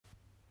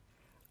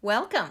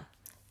Welcome.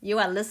 You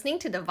are listening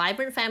to the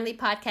Vibrant Family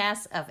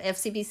Podcast of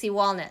FCBC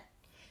Walnut.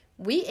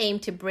 We aim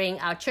to bring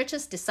our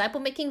church's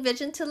disciple-making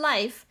vision to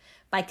life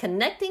by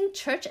connecting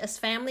church as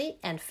family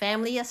and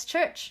family as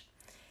church.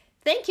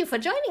 Thank you for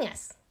joining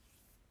us.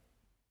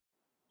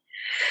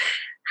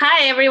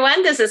 Hi,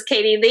 everyone. This is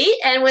Katie Lee,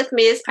 and with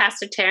me is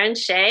Pastor Terrence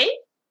Shea.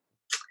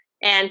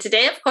 And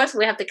today, of course,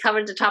 we have to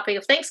cover the topic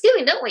of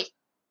Thanksgiving, don't we?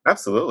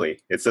 Absolutely.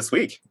 It's this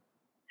week.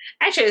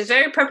 Actually, it's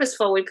very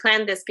purposeful we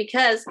planned this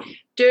because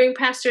during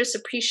Pastor's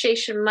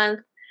Appreciation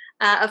Month,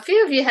 a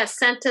few of you have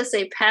sent us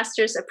a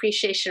Pastor's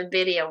Appreciation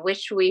video,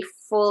 which we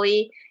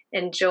fully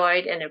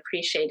enjoyed and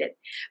appreciated.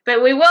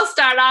 But we will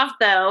start off,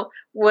 though,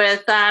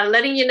 with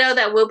letting you know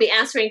that we'll be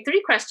answering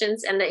 3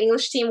 questions, and the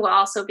English team will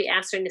also be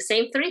answering the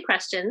same 3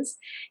 questions.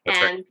 That's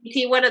and right.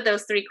 PT, what are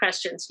those 3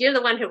 questions? You're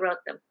the one who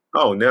wrote them.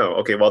 Oh, no.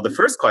 Okay. Well, the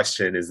first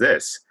question is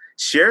this.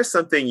 Share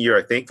something you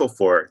are thankful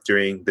for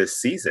during this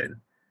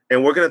season.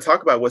 And we're going to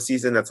talk about what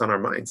season that's on our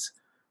minds.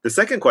 The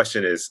second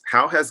question is,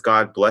 how has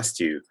God blessed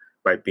you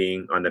by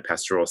being on the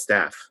pastoral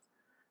staff?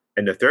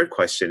 And the third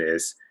question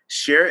is,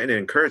 share an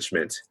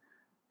encouragement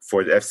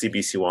for the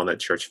FCBC Walnut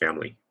Church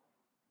family.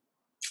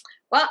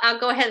 Well, I'll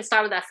go ahead and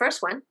start with that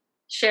first one.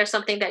 Share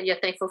something that you're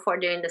thankful for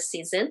during this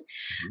season.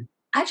 Mm-hmm.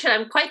 Actually,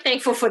 I'm quite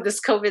thankful for this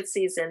COVID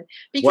season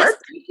because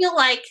I feel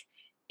like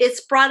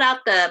it's brought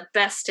out the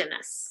best in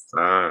us.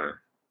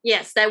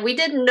 Yes, that we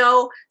didn't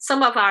know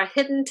some of our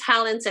hidden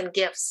talents and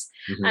gifts.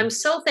 Mm-hmm. I'm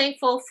so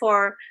thankful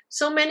for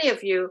so many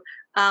of you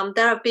that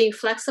are being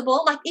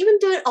flexible, like even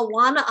doing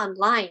Awana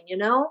online, you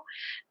know?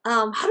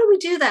 How do we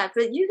do that?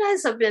 But you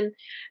guys have been,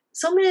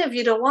 so many of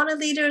you, the Awana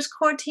leaders,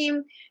 core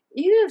team,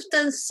 you have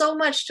done so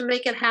much to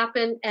make it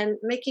happen and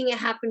making it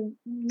happen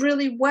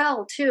really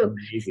well, too.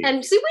 Amazing.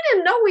 And see, we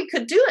didn't know we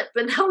could do it,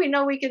 but now we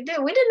know we could do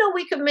it. We didn't know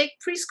we could make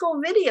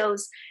preschool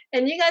videos,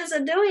 and you guys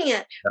are doing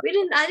it.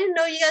 Yeah. I didn't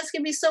know you guys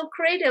could be so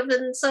creative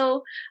and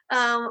so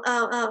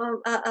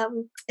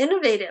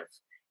innovative.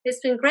 It's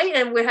been great,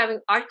 and we're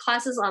having art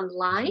classes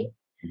online,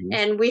 mm-hmm.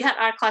 and we had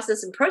art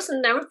classes in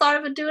person. Never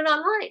thought of doing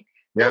online.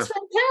 Yeah. That's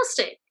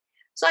fantastic.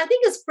 So I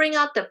think it's bring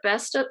out the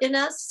best in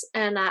us,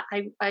 and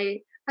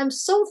I'm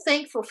so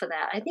thankful for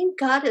that. I think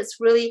God has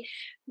really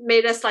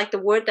made us, like the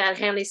word that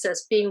Hanley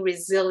says, being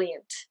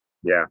resilient.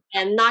 Yeah.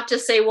 And not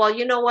just say, well,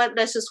 you know what,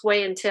 let's just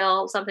wait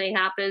until something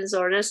happens,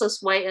 or let's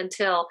just wait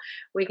until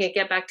we can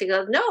get back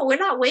together. No, we're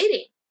not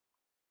waiting.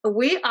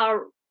 We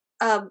are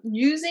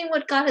using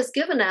what God has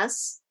given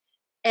us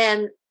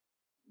and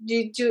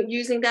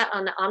using that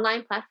on the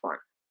online platform.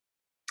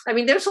 I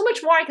mean, there's so much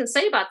more I can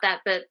say about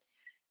that, but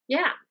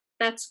yeah,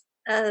 that's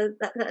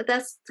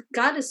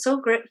God is so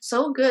great,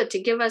 so good to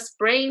give us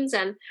brains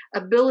and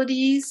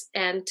abilities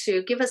and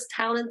to give us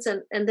talents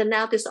and then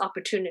now this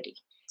opportunity.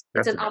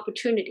 It's an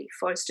opportunity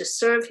for us to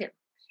serve Him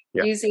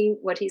using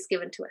what He's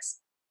given to us.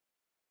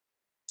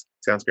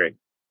 Sounds great.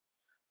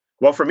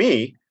 Well, for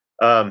me,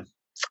 I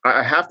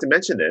have to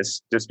mention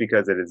this just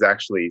because it is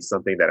actually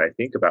something that I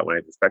think about when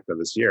I reflect on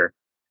this year,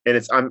 and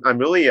I'm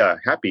really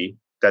happy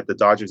that the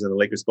Dodgers and the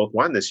Lakers both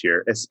won this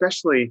year,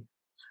 especially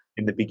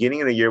in the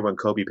beginning of the year when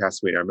Kobe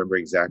passed away. I remember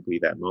exactly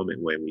that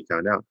moment when we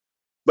found out.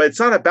 But it's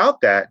not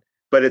about that.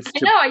 But it's I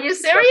know. Are you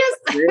serious?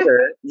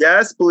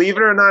 Yes, believe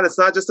it or not, it's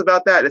not just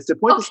about that. It's to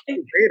point to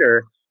something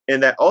greater,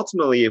 and that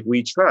ultimately, if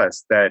we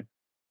trust that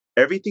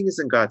everything is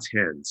in God's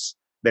hands,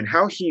 then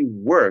how He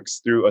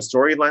works through a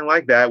storyline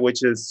like that,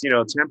 which is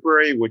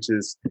temporary, which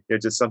is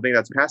just something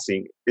that's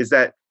passing, is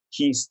that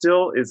He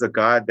still is a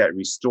God that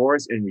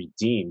restores and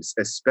redeems,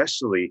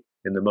 especially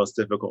in the most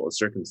difficult of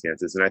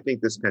circumstances. And I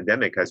think this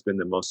pandemic has been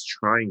the most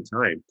trying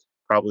time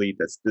probably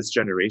that this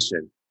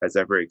generation has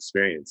ever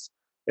experienced.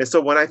 And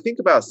so when I think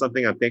about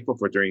something I'm thankful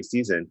for during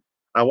season,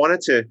 I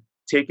wanted to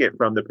take it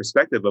from the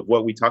perspective of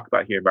what we talk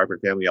about here in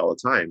Vibrant Family all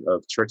the time,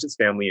 of church as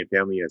family and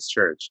family as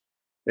church.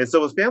 And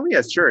so with family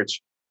as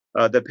church,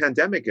 the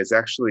pandemic has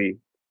actually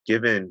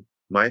given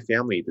my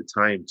family the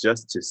time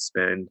just to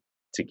spend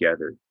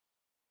together.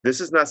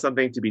 This is not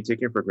something to be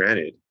taken for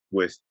granted,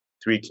 with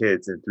 3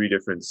 kids in 3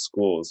 different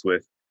schools,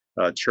 with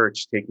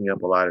church taking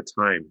up a lot of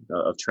time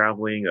of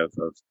traveling, of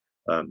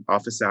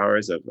office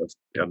hours, of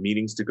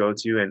meetings to go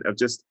to, and of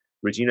just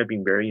Regina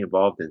being very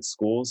involved in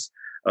schools.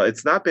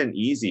 It's not been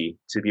easy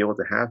to be able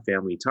to have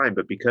family time,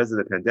 but because of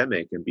the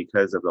pandemic and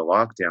because of the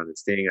lockdown and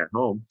staying at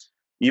home,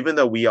 even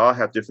though we all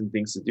have different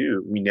things to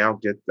do, we now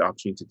get the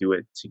opportunity to do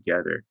it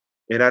together.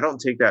 And I don't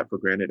take that for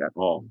granted at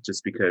all,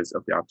 just because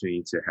of the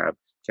opportunity to have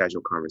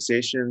casual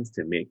conversations,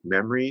 to make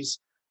memories.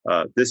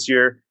 This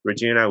year,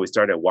 Regina and I, we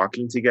started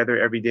walking together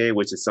every day,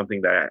 which is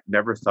something that I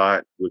never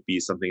thought would be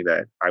something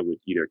that I would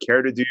either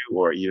care to do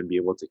or even be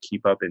able to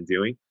keep up in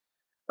doing.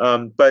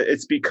 But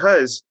it's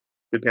because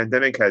the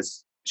pandemic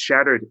has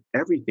shattered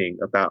everything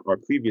about our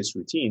previous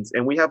routines.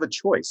 And we have a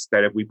choice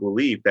that if we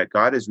believe that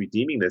God is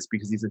redeeming this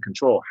because He's in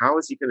control, how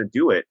is He going to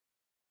do it?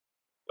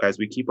 As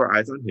we keep our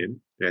eyes on Him,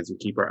 and as we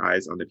keep our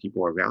eyes on the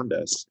people around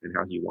us and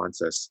how He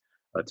wants us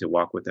to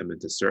walk with them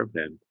and to serve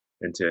them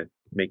and to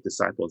make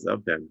disciples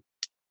of them,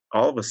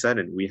 all of a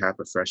sudden we have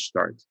a fresh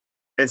start.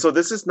 And so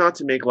this is not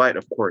to make light,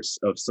 of course,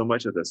 of so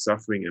much of the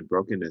suffering and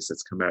brokenness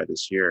that's come out of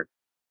this year.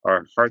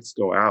 Our hearts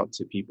go out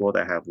to people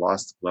that have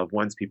lost loved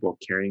ones, people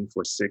caring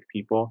for sick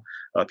people,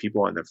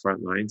 people on the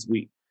front lines.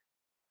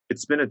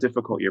 It's been a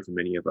difficult year for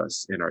many of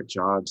us in our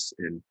jobs,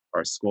 in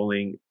our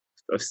schooling,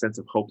 a sense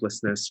of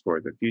hopelessness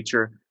for the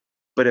future.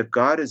 But if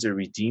God is a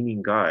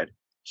redeeming God,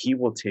 he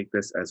will take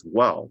this as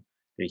well,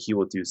 and he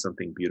will do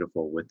something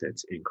beautiful with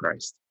it in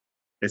Christ.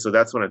 And so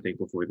that's what I'm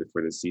thankful for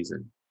this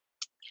season.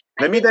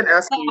 I Let me think then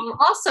ask you.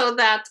 also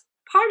that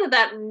part of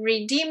that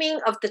redeeming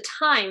of the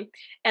time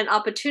and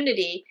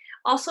opportunity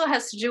also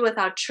has to do with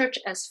our church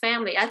as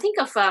family. I think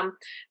of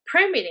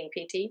prayer meeting,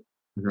 PT.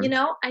 You Mhm.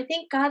 know, I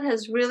think God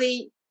has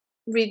really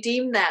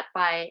redeemed that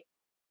by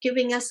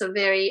giving us a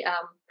very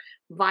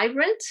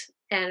vibrant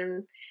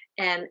and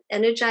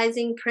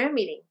energizing prayer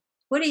meeting.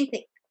 What do you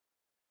think?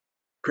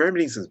 Prayer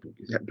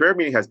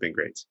meeting has been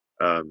great.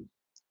 Um,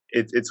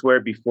 it's where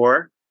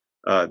before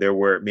there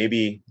were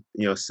maybe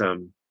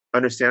some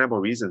understandable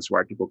reasons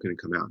why people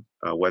couldn't come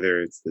out,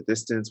 whether it's the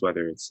distance,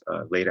 whether it's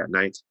late at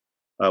night,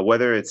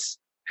 whether it's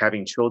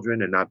having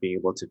children and not being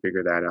able to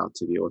figure that out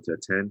to be able to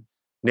attend.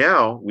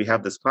 Now we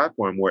have this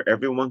platform where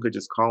everyone could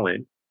just call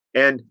in.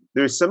 And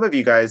there's some of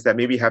you guys that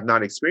maybe have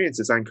not experienced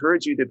this. I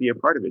encourage you to be a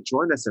part of it.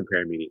 Join us in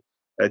prayer meeting.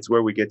 It's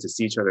where we get to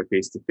see each other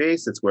face to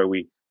face. It's where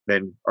we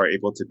then are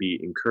able to be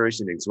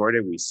encouraged and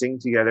exhorted. We sing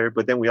together,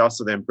 but then we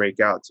also then break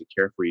out to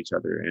care for each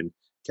other and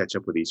catch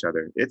up with each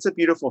other. It's a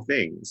beautiful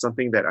thing,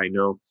 something that I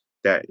know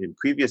that in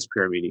previous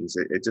prayer meetings,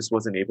 it just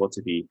wasn't able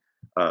to be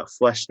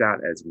fleshed out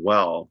as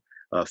well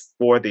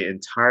for the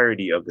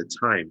entirety of the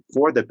time,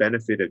 for the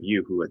benefit of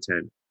you who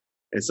attend.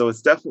 And so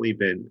it's definitely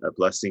been a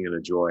blessing and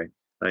a joy.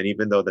 And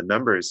even though the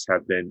numbers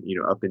have been,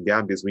 up and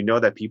down, because we know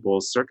that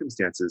people's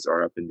circumstances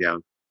are up and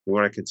down, we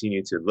want to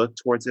continue to look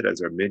towards it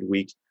as our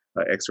midweek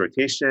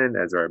exhortation,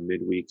 as our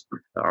midweek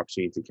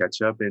opportunity to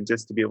catch up, and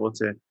just to be able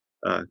to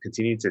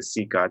continue to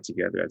seek God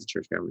together as a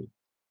church family.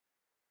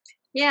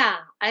 Yeah,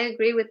 I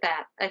agree with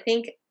that. I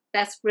think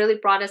that's really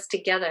brought us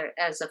together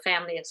as a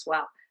family as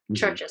well, Mhm,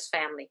 church as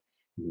family,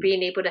 mhm.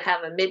 being able to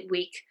have a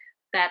midweek,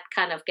 that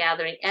kind of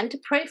gathering, and to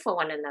pray for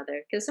one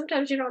another. Because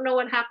sometimes you don't know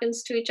what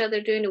happens to each other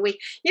during the week.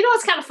 You know,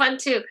 it's kind of fun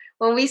too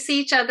when we see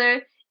each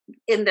other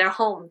in their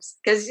homes.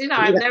 Because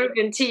I've Yeah, never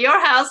been to your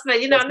house, but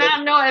that's now right.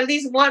 I know at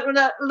least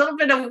a little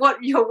bit of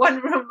what your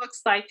one room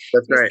looks like.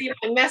 That's You right. see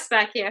my mess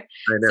back here.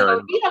 I know.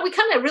 So we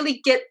kind of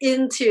really get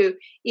into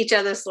each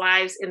other's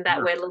lives in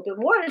that way a little bit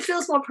more. It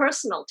feels more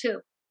personal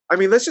too. I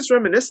mean, let's just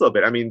reminisce a little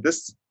bit. I mean,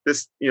 this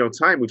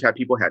time we've had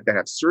people that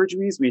have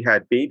surgeries, we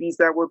had babies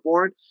that were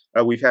born,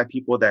 we've had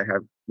people that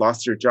have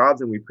lost their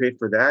jobs, and we prayed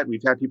for that.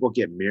 We've had people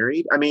get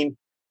married. I mean,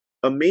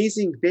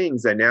 amazing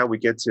things that now we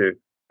get to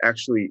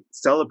actually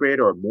celebrate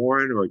or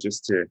mourn or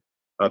just to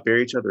bear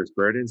each other's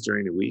burdens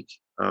during the week.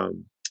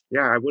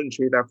 Yeah, I wouldn't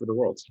trade that for the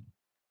world.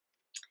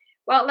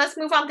 Well, let's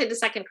move on to the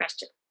second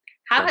question.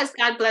 How So has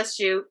God blessed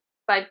you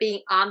by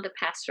being on the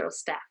pastoral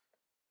staff?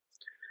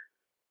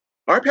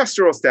 our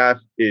pastoral staff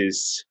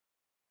is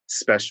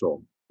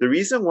special. The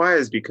reason why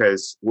is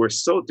because we're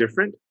so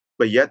different,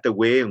 but yet the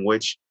way in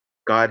which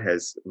God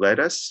has led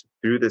us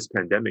through this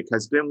pandemic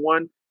has been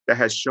one that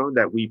has shown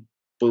that we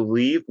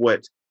believe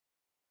what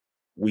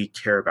we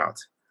care about.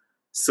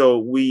 So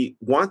we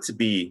want to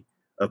be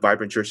a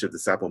vibrant church of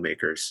disciple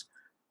makers.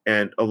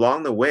 And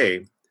along the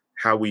way,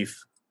 how we've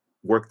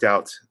worked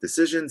out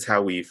decisions,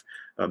 how we've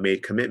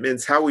made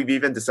commitments, how we've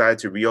even decided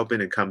to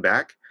reopen and come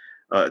back,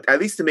 at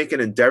least to make an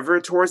endeavor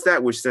towards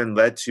that, which then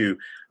led to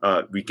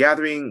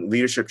regathering,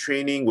 leadership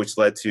training, which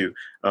led to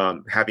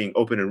having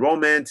open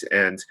enrollment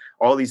and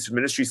all these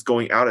ministries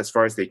going out as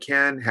far as they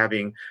can,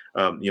 having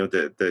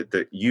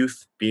the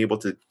youth being able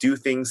to do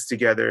things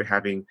together,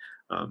 having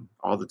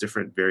all the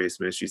different various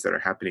ministries that are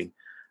happening.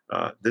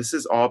 This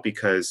is all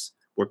because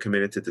we're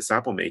committed to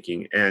disciple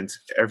making, and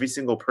every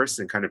single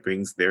person kind of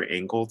brings their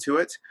angle to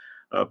it.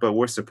 But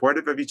we're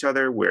supportive of each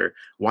other. We're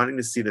wanting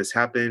to see this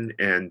happen,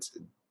 and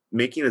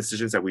making the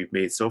decisions that we've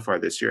made so far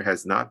this year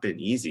has not been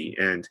easy.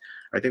 And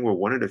I think we're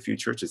one of the few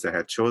churches that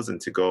have chosen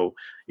to go,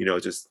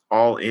 just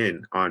all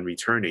in on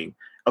returning.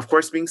 Of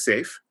course, being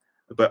safe,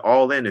 but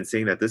all in and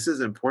saying that this is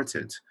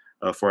important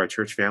for our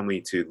church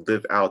family to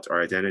live out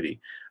our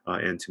identity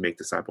and to make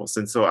disciples.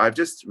 And so I've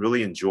just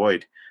really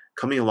enjoyed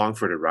coming along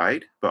for the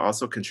ride, but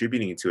also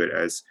contributing to it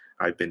as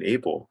I've been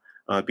able,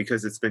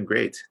 because it's been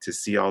great to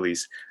see all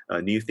these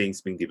new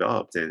things being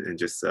developed and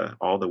just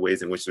all the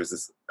ways in which there's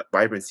this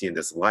vibrancy in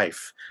this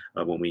life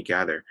when we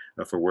gather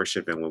for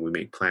worship and when we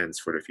make plans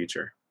for the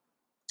future.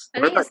 I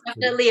What think about it's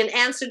definitely an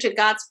answer to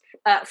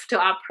to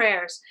our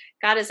prayers.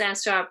 God has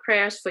answered our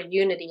prayers for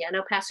unity. I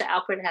know Pastor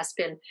Alfred has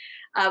been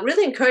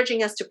really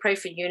encouraging us to pray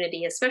for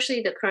unity,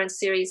 especially the current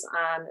series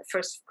on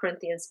First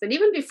Corinthians. But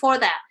even before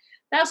that,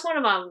 that's one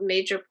of our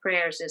major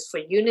prayers is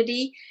for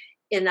unity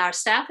in our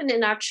staff and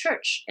in our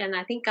church. And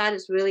I think God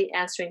is really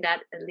answering that,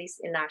 at least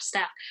in our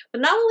staff.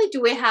 But not only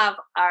do we have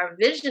our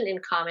vision in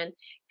common,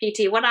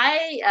 PT, what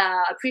I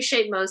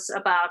appreciate most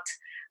about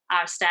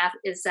our staff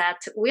is that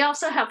we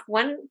also have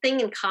one thing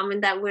in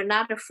common, that we're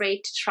not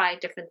afraid to try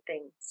different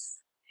things.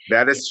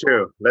 That is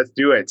true. Let's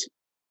do it.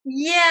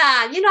 Yeah,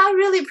 I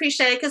really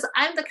appreciate it, because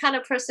I'm the kind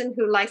of person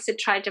who likes to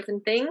try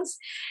different things.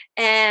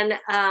 And,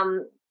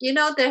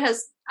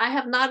 I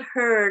have not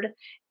heard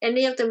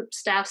any of the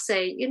staff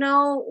say,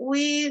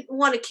 we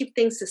want to keep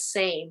things the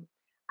same.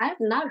 I have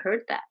not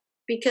heard that,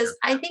 because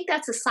I think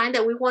that's a sign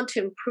that we want to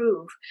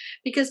improve,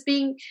 because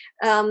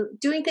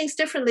doing things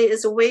differently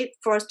is a way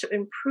for us to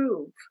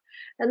improve.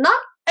 And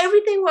not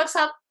everything works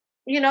out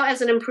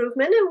as an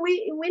improvement. And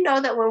we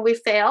know that when we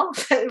fail,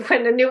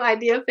 when a new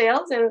idea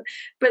fails,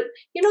 but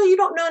you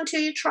don't know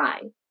until you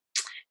try.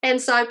 And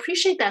so I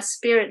appreciate that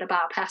spirit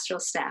about pastoral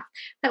staff.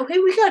 That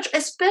we got,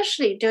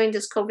 especially during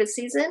this COVID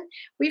season,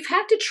 we've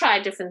had to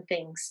try different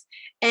things.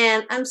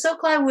 And I'm so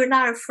glad we're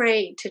not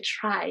afraid to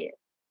try it.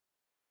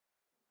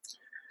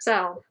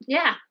 So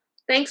yeah,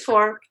 thanks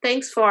for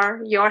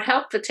your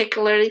help,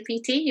 particularly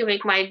PT. You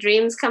make my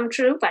dreams come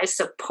true by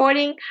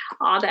supporting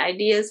all the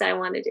ideas I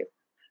want to do.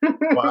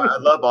 Well, I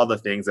love all the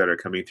things that are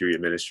coming through your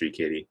ministry,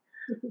 Katie.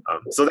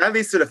 So that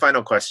leads to the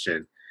final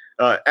question.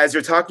 As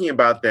you're talking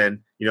about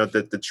then,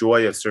 the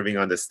joy of serving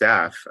on the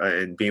staff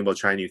and being able to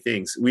try new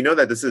things, we know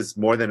that this is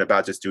more than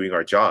about just doing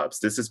our jobs.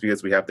 This is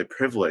because we have the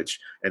privilege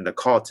and the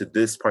call to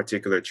this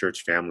particular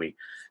church family.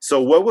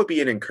 So what would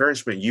be an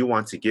encouragement you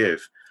want to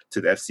give to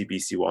the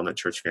FCBC Walnut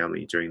Church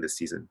family during this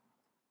season?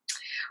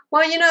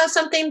 Well,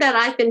 something that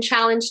I've been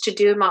challenged to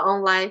do in my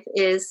own life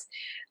is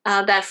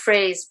that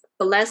phrase,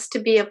 blessed to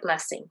be a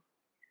blessing.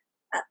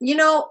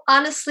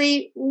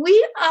 Honestly,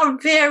 we are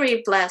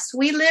very blessed.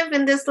 We live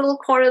in this little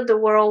corner of the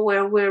world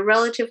where we're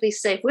relatively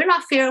safe. We're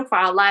not fearing for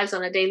our lives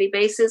on a daily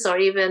basis or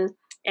even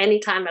any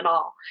time at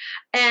all.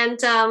 And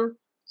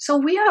so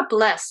we are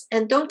blessed,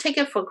 and don't take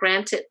it for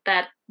granted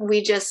that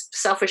we just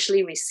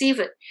selfishly receive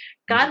it.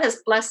 God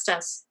has blessed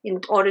us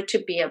in order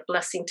to be a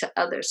blessing to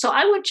others. So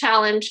I would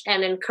challenge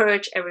and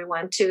encourage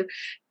everyone to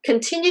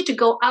continue to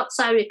go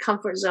outside your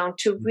comfort zone,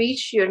 to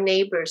reach your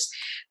neighbors.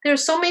 There are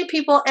so many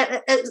people,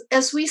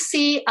 as we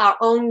see our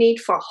own need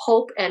for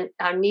hope and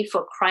our need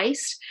for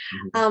Christ,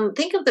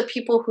 think of the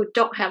people who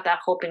don't have that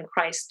hope in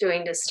Christ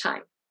during this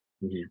time.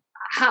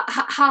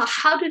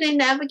 How do they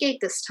navigate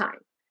this time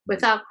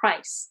without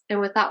Christ and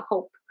without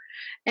hope?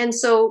 And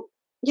so,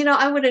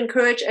 I would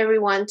encourage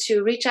everyone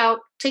to reach out,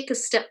 take a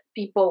step,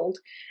 be bold.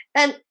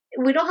 And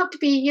we don't have to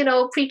be,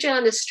 preaching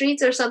on the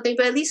streets or something,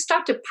 but at least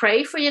start to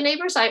pray for your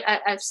neighbors.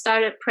 I've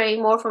started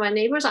praying more for my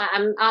neighbors.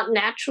 I'm not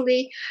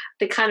naturally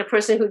the kind of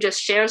person who just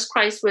shares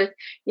Christ with,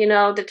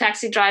 the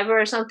taxi driver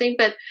or something.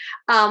 But,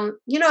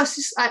 it's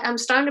just, I'm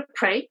starting to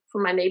pray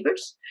for my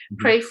neighbors,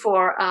 pray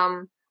for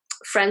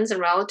friends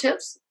and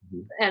relatives.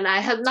 And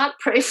I have not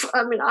prayed for,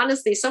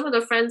 honestly, some of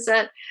the friends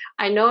that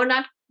I know are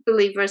not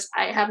believers,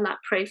 I have not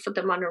prayed for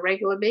them on a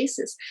regular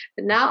basis,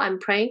 but now I'm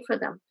praying for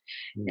them.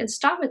 And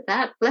start with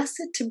that.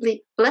 Blessed to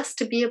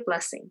be a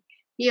blessing.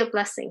 Be a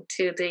blessing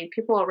to the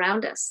people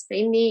around us.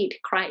 They need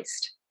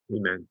Christ.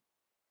 Amen.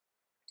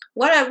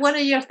 What are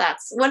your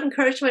thoughts? What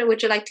encouragement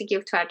would you like to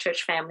give to our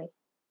church family?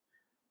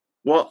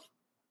 Well,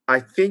 I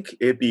think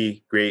it'd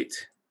be great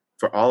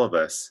for all of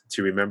us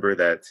to remember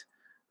that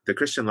the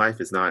Christian life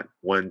is not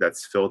one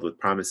that's filled with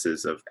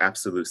promises of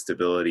absolute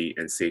stability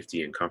and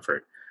safety and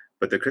comfort.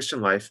 But the Christian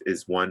life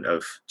is one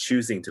of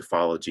choosing to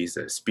follow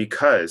Jesus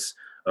because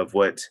of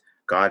what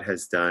God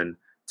has done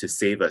to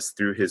save us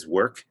through his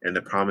work and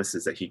the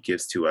promises that he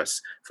gives to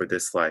us for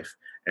this life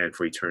and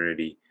for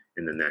eternity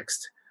in the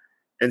next.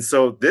 And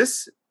so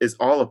this is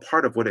all a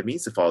part of what it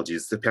means to follow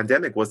Jesus. The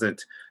pandemic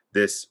wasn't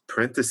this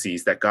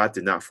parentheses that God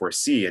did not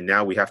foresee, and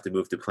now we have to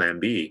move to plan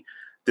B.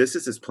 This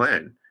is his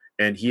plan,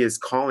 and he is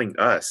calling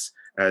us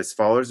as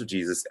followers of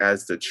Jesus,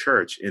 as the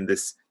church in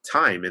this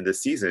time, in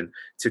this season,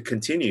 to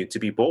continue to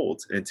be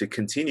bold and to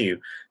continue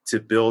to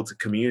build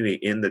community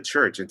in the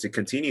church and to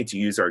continue to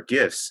use our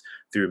gifts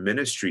through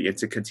ministry and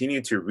to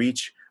continue to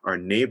reach our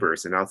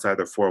neighbors and outside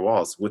the four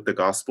walls with the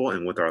gospel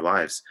and with our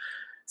lives.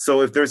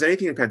 So if there's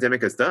anything the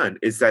pandemic has done,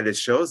 is that it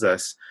shows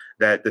us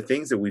that the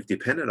things that we've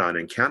depended on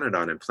and counted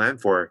on and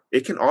planned for,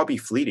 it can all be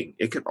fleeting.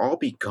 It can all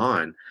be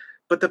gone.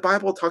 But the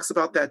Bible talks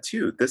about that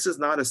too. This is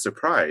not a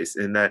surprise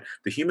in that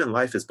the human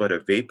life is but a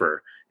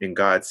vapor in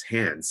God's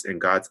hands, in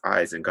God's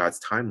eyes, in God's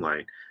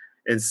timeline.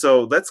 And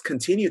so let's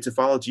continue to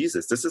follow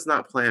Jesus. This is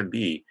not plan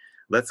B.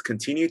 Let's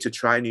continue to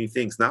try new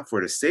things, not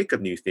for the sake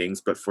of new things,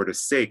 but for the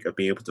sake of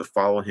being able to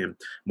follow him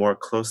more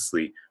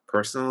closely,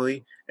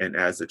 personally, and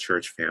as a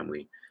church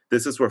family.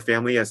 This is where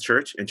family as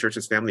church and church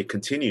as family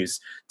continues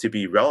to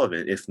be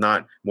relevant, if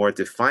not more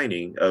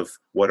defining of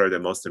what are the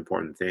most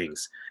important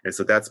things. And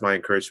so that's my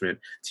encouragement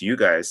to you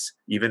guys.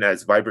 Even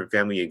as Vibrant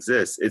Family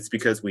exists, it's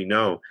because we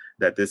know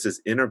that this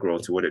is integral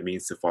to what it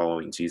means to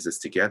following Jesus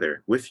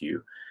together with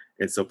you.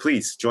 And so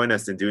please join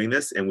us in doing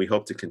this, and we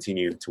hope to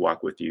continue to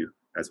walk with you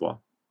as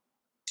well.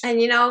 And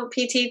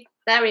PT,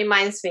 that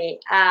reminds me,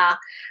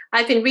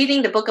 I've been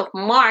reading the book of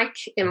Mark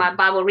in my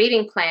Bible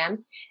reading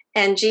plan.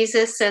 And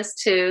Jesus says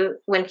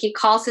when he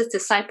calls his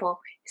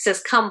disciple, he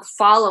says, come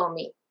follow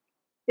me.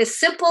 As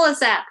simple as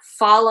that,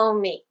 follow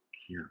me.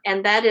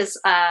 And that is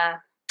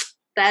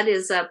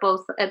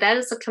both that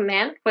is a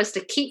command for us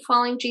to keep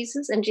following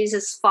Jesus, and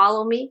Jesus,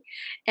 follow me,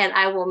 and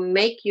I will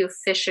make you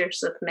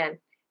fishers of men,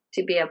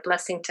 to be a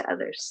blessing to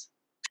others.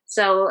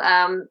 So,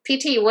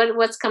 PT,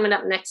 what's coming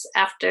up next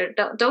after?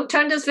 Don't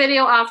turn this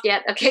video off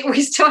yet. Okay,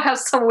 we still have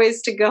some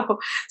ways to go.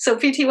 So,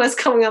 PT, what's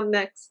coming up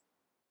next?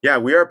 Yeah,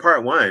 we are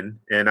part one,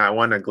 and I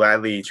want to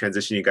gladly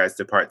transition you guys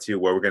to part two,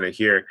 where we're going to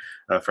hear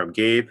from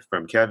Gabe,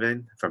 from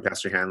Kevin, from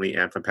Pastor Hanley,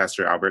 and from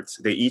Pastor Alberts.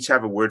 They each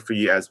have a word for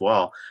you as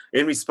well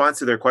in response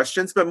to their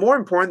questions. But more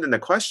important than the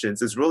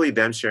questions is really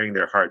them sharing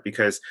their heart,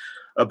 because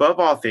above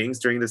all things,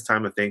 during this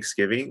time of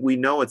Thanksgiving, we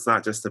know it's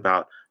not just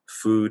about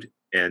food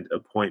and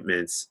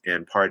appointments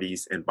and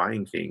parties and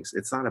buying things.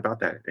 It's not about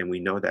that, and we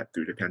know that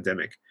through the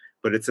pandemic.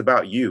 But it's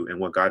about you and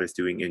what God is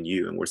doing in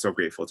you, and we're so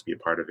grateful to be a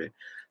part of it.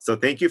 So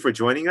thank you for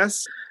joining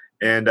us,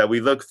 and we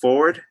look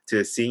forward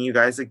to seeing you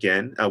guys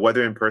again,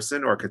 whether in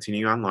person or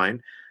continuing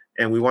online.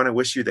 And we want to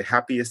wish you the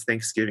happiest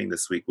Thanksgiving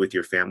this week with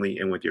your family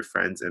and with your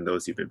friends and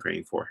those you've been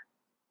praying for.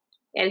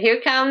 And here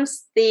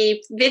comes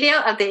the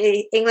video of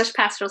the English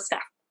pastoral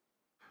staff.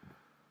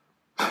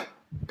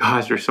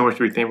 Gosh, there's so much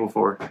to be thankful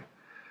for.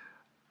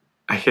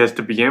 I guess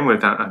to begin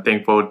with, I'm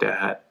thankful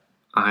that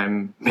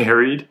I'm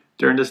married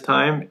during this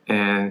time,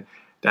 and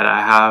that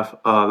I have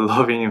a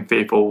loving and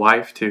faithful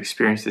wife to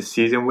experience this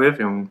season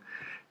with. And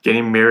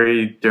getting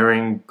married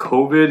during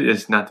COVID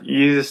is not the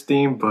easiest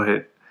thing, but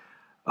it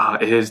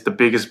is the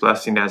biggest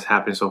blessing that's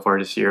happened so far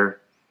this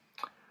year.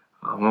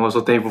 I'm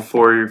also thankful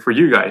for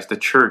you guys, the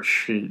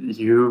church.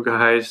 You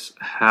guys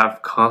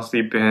have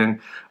constantly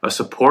been a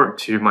support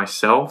to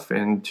myself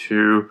and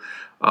to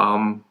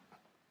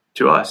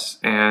us,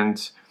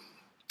 and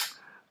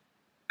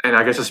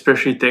I guess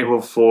especially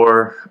thankful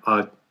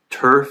for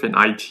Turf and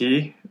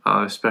IT,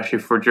 especially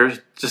for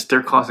just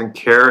their constant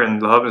care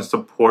and love and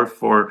support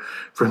for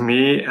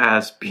me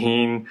as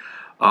being,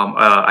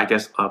 I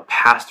guess, a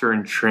pastor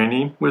in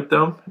training with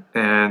them,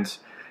 and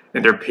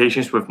their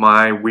patience with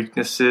my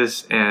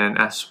weaknesses, and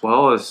as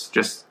well as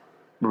just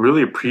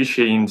really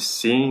appreciating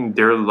seeing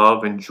their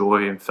love and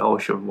joy and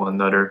fellowship with one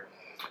another.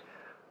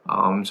 So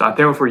I'm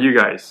thankful for you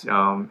guys,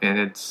 and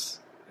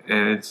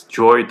it's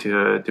joy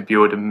to be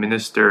able to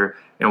minister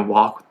and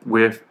walk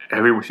with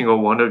every single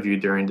one of you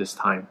during this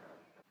time.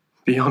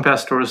 Beyond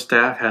Pastoral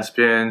Staff has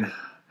been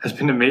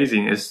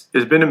amazing. It's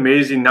been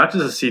amazing not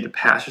just to see the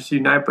pastors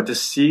unite, but to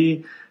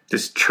see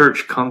this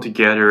church come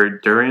together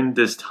during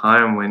this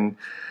time when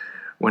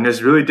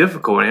it's really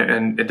difficult,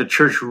 and the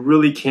church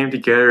really came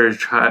together to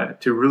try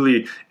to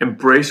really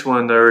embrace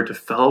one another, to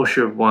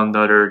fellowship one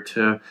another,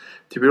 to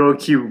be able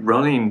to keep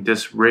running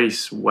this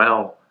race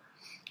well.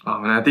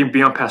 And I think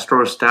Beyond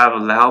Pastoral Staff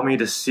allowed me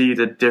to see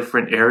the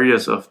different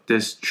areas of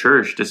this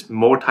church, this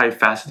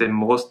multifaceted,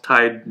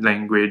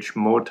 multi-language,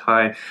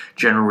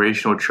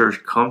 multi-generational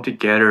church come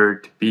together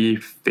to be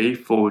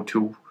faithful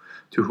to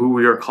who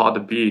we are called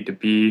to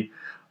be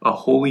a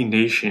holy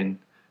nation,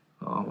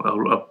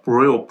 a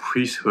royal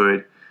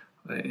priesthood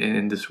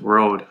in this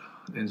world.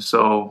 And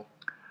so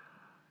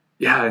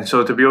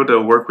to be able to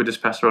work with this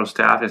pastoral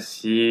staff and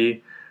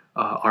see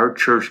our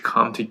church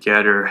come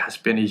together has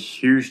been a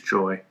huge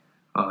joy.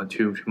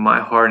 To my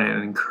heart,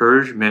 and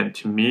encouragement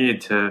to me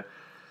to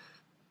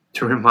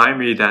remind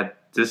me that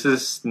this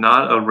is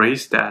not a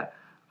race that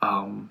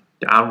I'm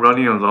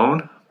running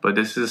alone, but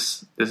this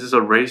is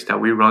a race that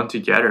we run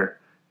together,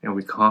 and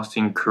we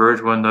constantly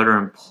encourage one another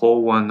and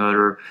pull one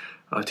another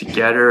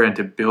together, and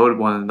to build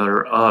one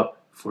another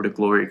up for the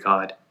glory of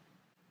God.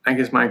 I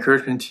guess my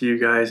encouragement to you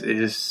guys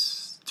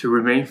is to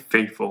remain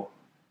faithful,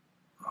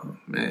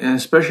 and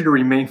especially to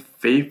remain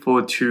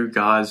faithful to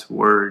God's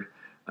word.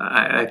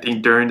 I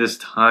think during this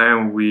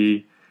time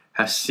we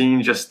have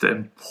seen just the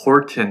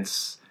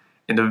importance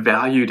and the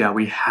value that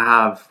we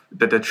have,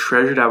 that the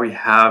treasure that we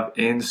have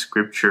in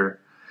Scripture,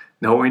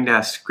 knowing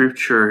that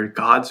Scripture,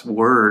 God's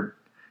Word,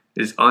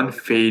 is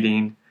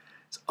unfading,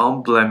 it's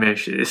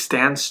unblemished, it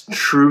stands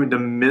true in the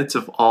midst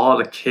of all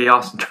the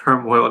chaos and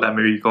turmoil that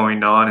may be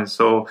going on. And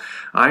so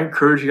I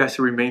encourage you guys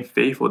to remain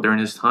faithful during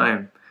this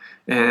time.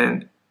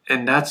 And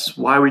that's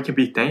why we can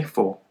be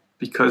thankful,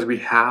 because we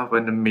have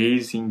an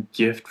amazing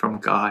gift from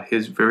God,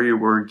 His very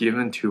word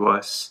given to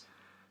us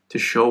to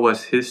show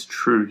us His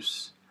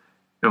truths,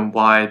 and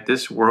why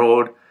this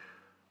world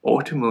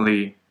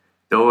ultimately,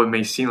 though it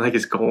may seem like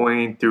it's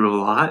going through a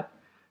lot,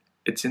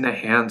 it's in the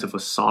hands of a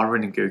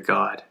sovereign and good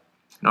God.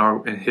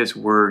 And His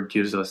word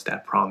gives us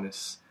that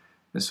promise.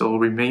 And so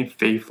remain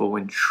faithful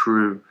and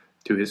true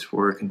to His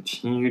word.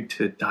 Continue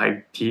to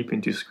dive deep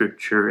into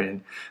Scripture,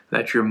 and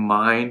let your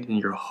mind and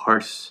your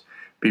hearts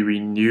be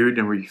renewed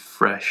and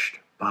refreshed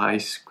by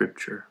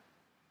Scripture.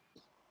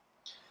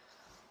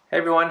 Hey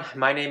everyone,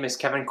 my name is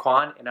Kevin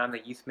Kwan, and I'm the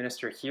youth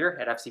minister here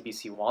at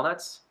FCBC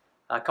Walnuts.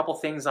 A couple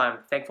things I'm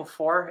thankful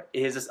for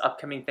is this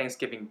upcoming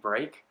Thanksgiving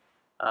break.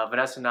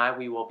 Vanessa and I,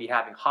 we will be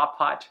having hot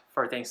pot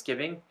for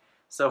Thanksgiving,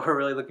 so we're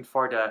really looking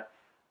forward to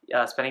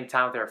spending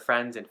time with our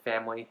friends and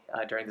family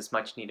during this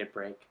much needed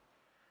break.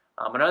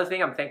 Another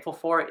thing I'm thankful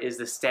for is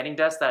the standing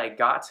desk that I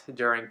got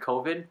during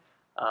COVID.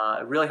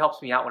 It really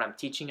helps me out when I'm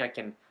teaching. I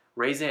can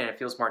raise it and it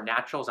feels more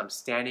natural as I'm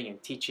standing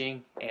and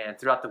teaching. And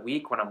throughout the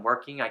week when I'm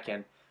working, I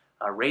can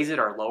raise it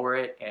or lower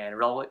it, and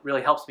it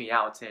really helps me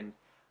out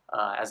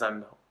as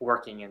I'm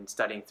working and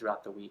studying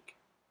throughout the week.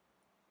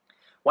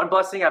 One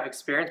blessing I've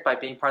experienced by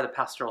being part of the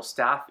pastoral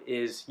staff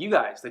is you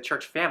guys, the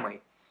church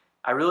family.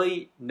 I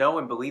really know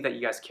and believe that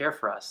you guys care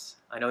for us.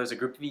 I know there's a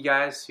group of you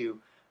guys who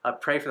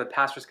pray for the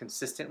pastors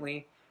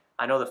consistently.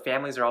 I know the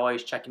families are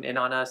always checking in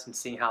on us and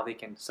seeing how they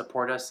can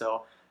support us.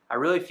 So I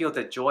really feel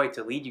the joy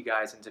to lead you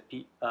guys and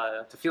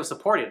to feel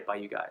supported by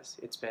you guys.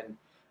 It's been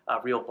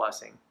a real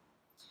blessing.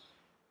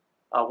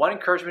 One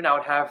encouragement I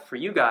would have for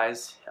you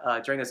guys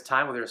during this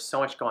time where there's so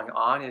much going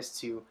on is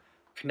to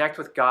connect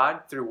with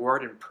God through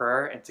word and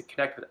prayer, and to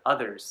connect with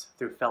others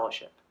through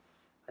fellowship.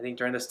 I think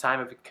during this time,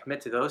 if we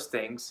commit to those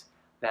things,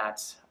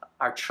 that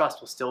our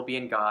trust will still be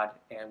in God,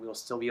 and we will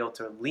still be able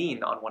to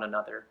lean on one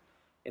another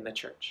in the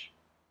church.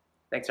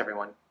 Thanks,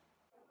 everyone.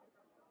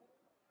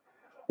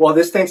 Well,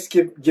 this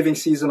Thanksgiving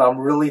season, I'm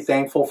really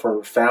thankful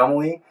for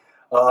family.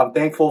 I'm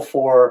thankful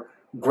for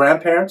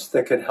grandparents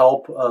that could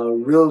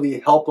really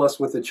help us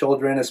with the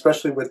children,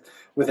 especially with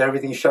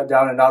everything shut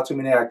down and not too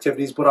many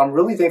activities. But I'm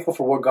really thankful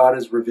for what God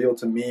has revealed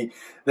to me,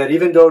 that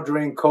even though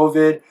during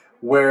COVID,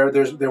 where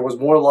there was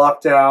more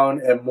lockdown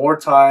and more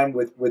time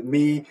with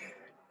me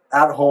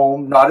at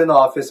home, not in the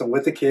office, and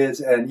with the kids,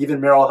 and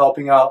even Meryl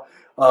helping out.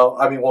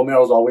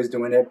 Meryl's always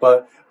doing it,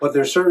 but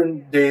there's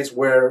certain days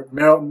where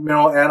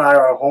Meryl and I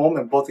are at home,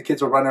 and both the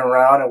kids are running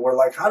around, and we're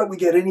like, how do we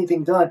get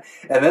anything done?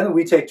 And then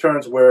we take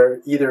turns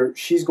where either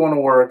she's going to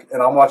work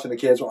and I'm watching the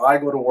kids, or I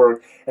go to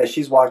work and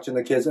she's watching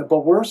the kids. But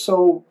we're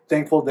so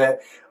thankful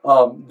that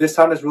this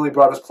time has really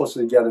brought us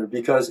closer together,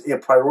 because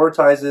it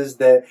prioritizes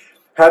that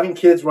having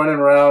kids running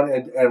around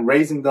and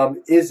raising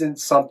them isn't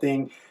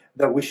something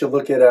that we should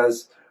look at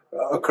as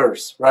a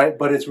curse, right?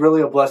 But it's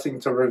really a blessing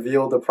to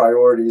reveal the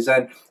priorities.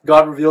 And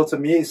God revealed to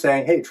me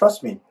saying, hey,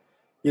 trust me.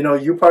 You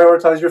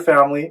prioritize your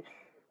family,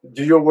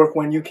 do your work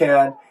when you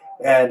can,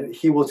 and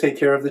He will take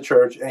care of the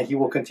church, and He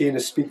will continue to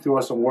speak through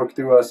us and work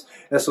through us.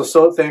 And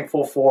so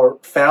thankful for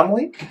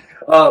family.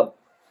 How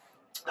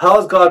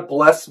has God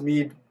blessed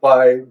me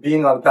by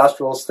being on the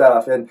pastoral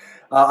staff? And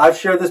I've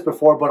shared this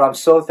before, but I'm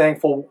so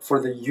thankful for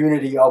the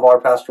unity of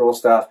our pastoral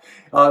staff.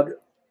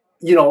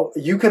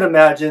 You can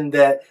imagine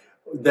that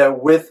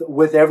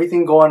with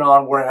everything going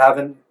on, we're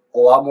having a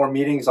lot more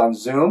meetings on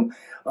Zoom,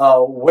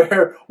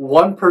 where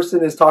one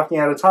person is talking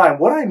at a time.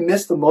 What I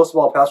miss the most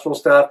about pastoral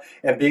staff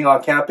and being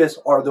on campus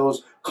are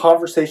those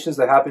conversations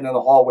that happen in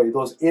the hallway,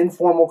 those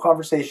informal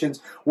conversations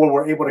where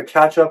we're able to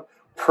catch up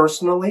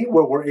personally,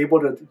 where we're able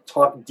to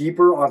talk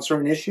deeper on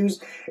certain issues,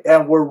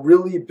 and we're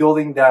really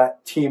building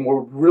that team.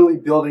 We're really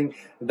building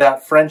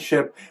that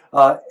friendship,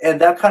 and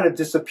that kind of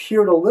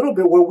disappeared a little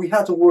bit, where we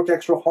had to work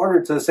extra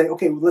harder to say,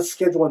 okay, let's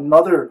schedule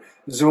another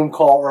Zoom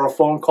call or a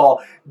phone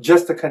call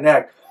just to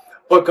connect.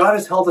 But God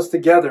has held us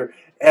together,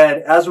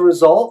 and as a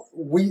result,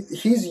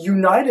 He's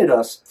united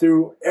us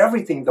through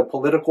everything, the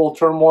political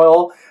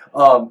turmoil,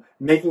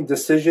 making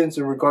decisions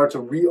in regard to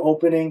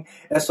reopening.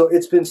 And so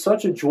it's been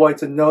such a joy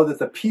to know that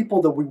the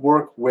people that we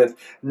work with,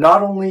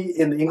 not only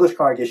in the English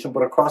congregation,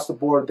 but across the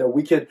board, that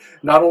we could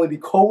not only be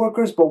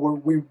co-workers, but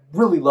we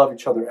really love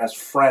each other as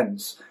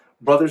friends,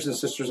 brothers and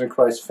sisters in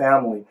Christ,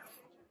 family.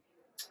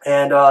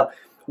 And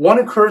one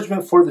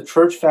encouragement for the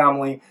church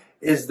family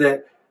is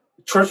that,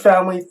 church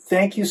family,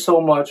 thank you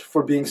so much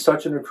for being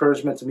such an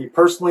encouragement to me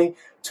personally,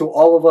 to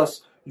all of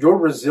us. Your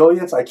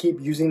resilience, I keep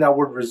using that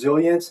word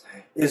resilience,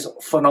 is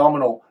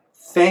phenomenal.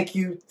 Thank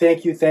you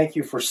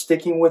for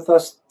sticking with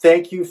us.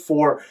 Thank you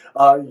for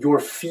your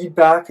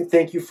feedback.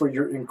 Thank you for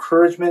your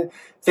encouragement.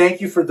 Thank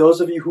you for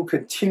those of you who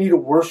continue to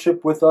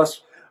worship with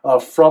us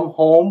from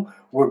home.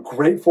 We're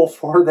grateful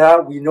for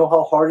that. We know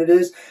how hard it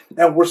is.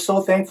 And we're so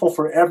thankful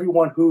for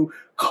everyone who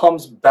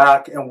comes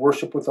back and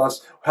worship with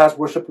us, has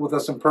worshiped with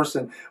us in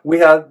person. We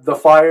had the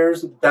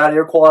fires, bad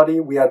air quality.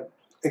 We had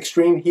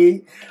extreme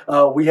heat.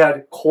 We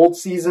had cold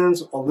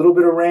seasons, a little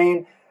bit of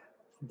rain.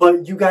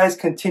 But you guys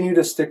continue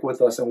to stick with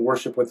us and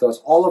worship with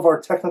us. All of our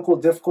technical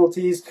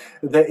difficulties,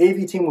 the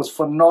AV team was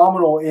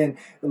phenomenal in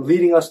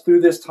leading us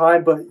through this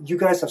time, but you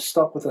guys have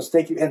stuck with us.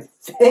 Thank you. And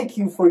thank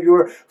you for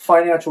your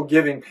financial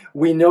giving.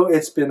 We know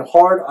it's been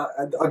hard.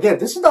 Again,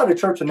 this is not a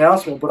church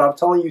announcement, but I'm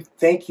telling you,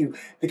 thank you,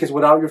 because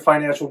without your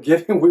financial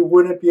giving, we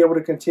wouldn't be able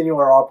to continue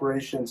our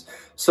operations.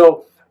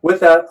 So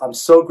with that, I'm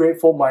so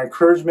grateful. My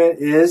encouragement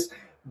is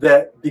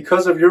that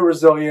because of your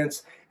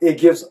resilience, it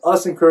gives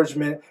us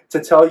encouragement to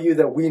tell you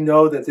that we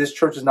know that this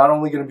church is not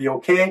only going to be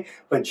okay,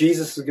 but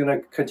Jesus is going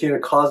to continue to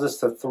cause us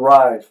to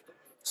thrive.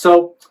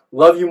 So,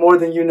 love you more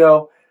than you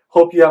know.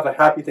 Hope you have a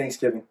happy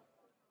Thanksgiving.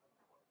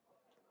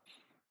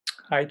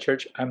 Hi,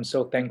 church. I'm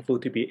so thankful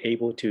to be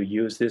able to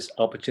use this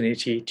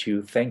opportunity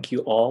to thank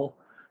you all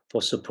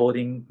for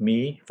supporting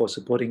me, for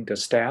supporting the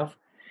staff,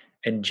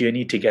 and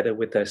journey together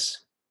with us.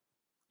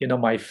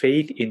 My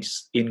faith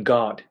is in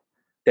God,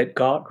 that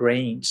God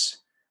reigns.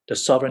 The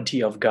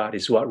sovereignty of God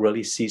is what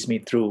really sees me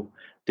through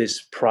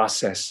this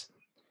process.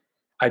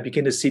 I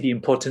begin to see the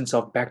importance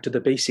of back to the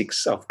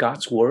basics of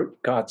God's Word,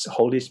 God's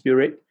Holy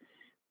Spirit,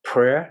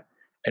 prayer,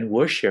 and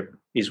worship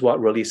is what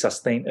really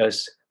sustained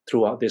us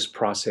throughout this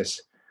process.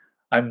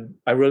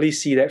 I really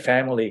see that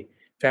family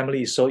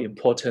is so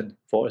important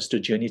for us to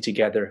journey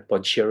together, for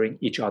cheering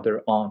each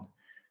other on.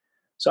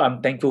 So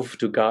I'm thankful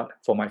to God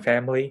for my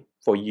family,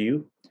 for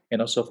you,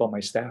 and also for my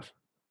staff.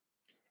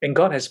 And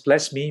God has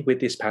blessed me with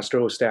this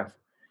pastoral staff,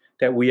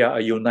 that we are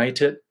a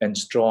united and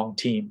strong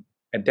team.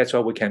 And that's why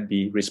we can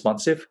be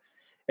responsive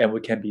and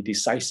we can be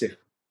decisive.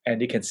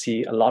 And you can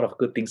see a lot of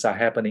good things are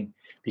happening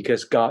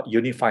because God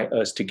unified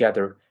us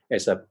together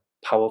as a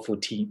powerful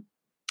team.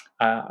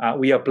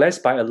 We are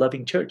blessed by a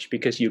loving church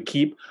because you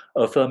keep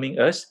affirming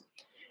us.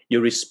 You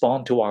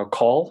respond to our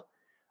call.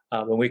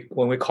 When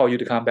we call you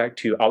to come back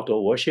to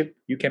outdoor worship,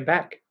 you came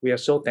back. We are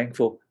so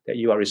thankful that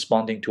you are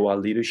responding to our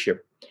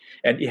leadership.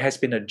 And it has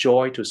been a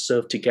joy to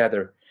serve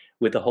together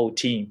with the whole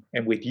team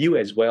and with you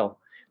as well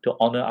to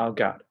honor our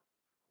God.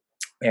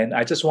 And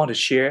I just want to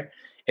share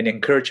an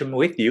encouragement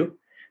with you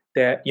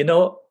that,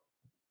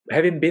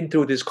 having been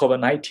through this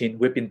COVID-19,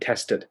 we've been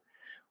tested.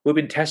 We've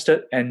been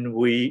tested and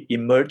we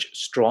emerge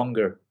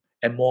stronger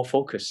and more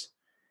focused.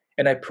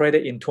 And I pray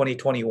that in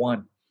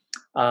 2021,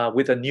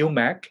 with a new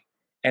Mac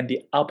and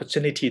the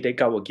opportunity that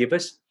God will give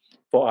us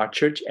for our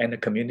church and the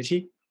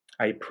community,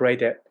 I pray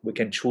that we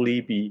can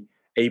truly be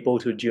able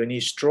to journey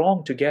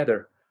strong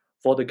together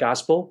for the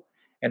gospel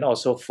and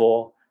also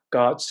for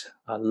God's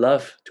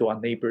love to our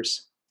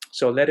neighbors.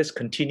 So let us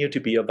continue to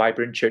be a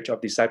vibrant church of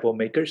disciple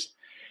makers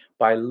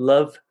by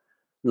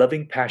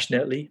loving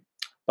passionately,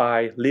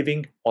 by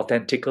living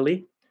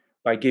authentically,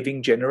 by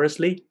giving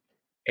generously,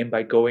 and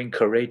by going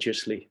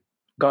courageously.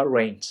 God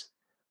reigns.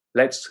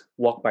 Let's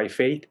walk by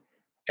faith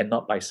and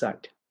not by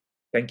sight.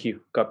 Thank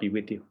you. God be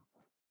with you.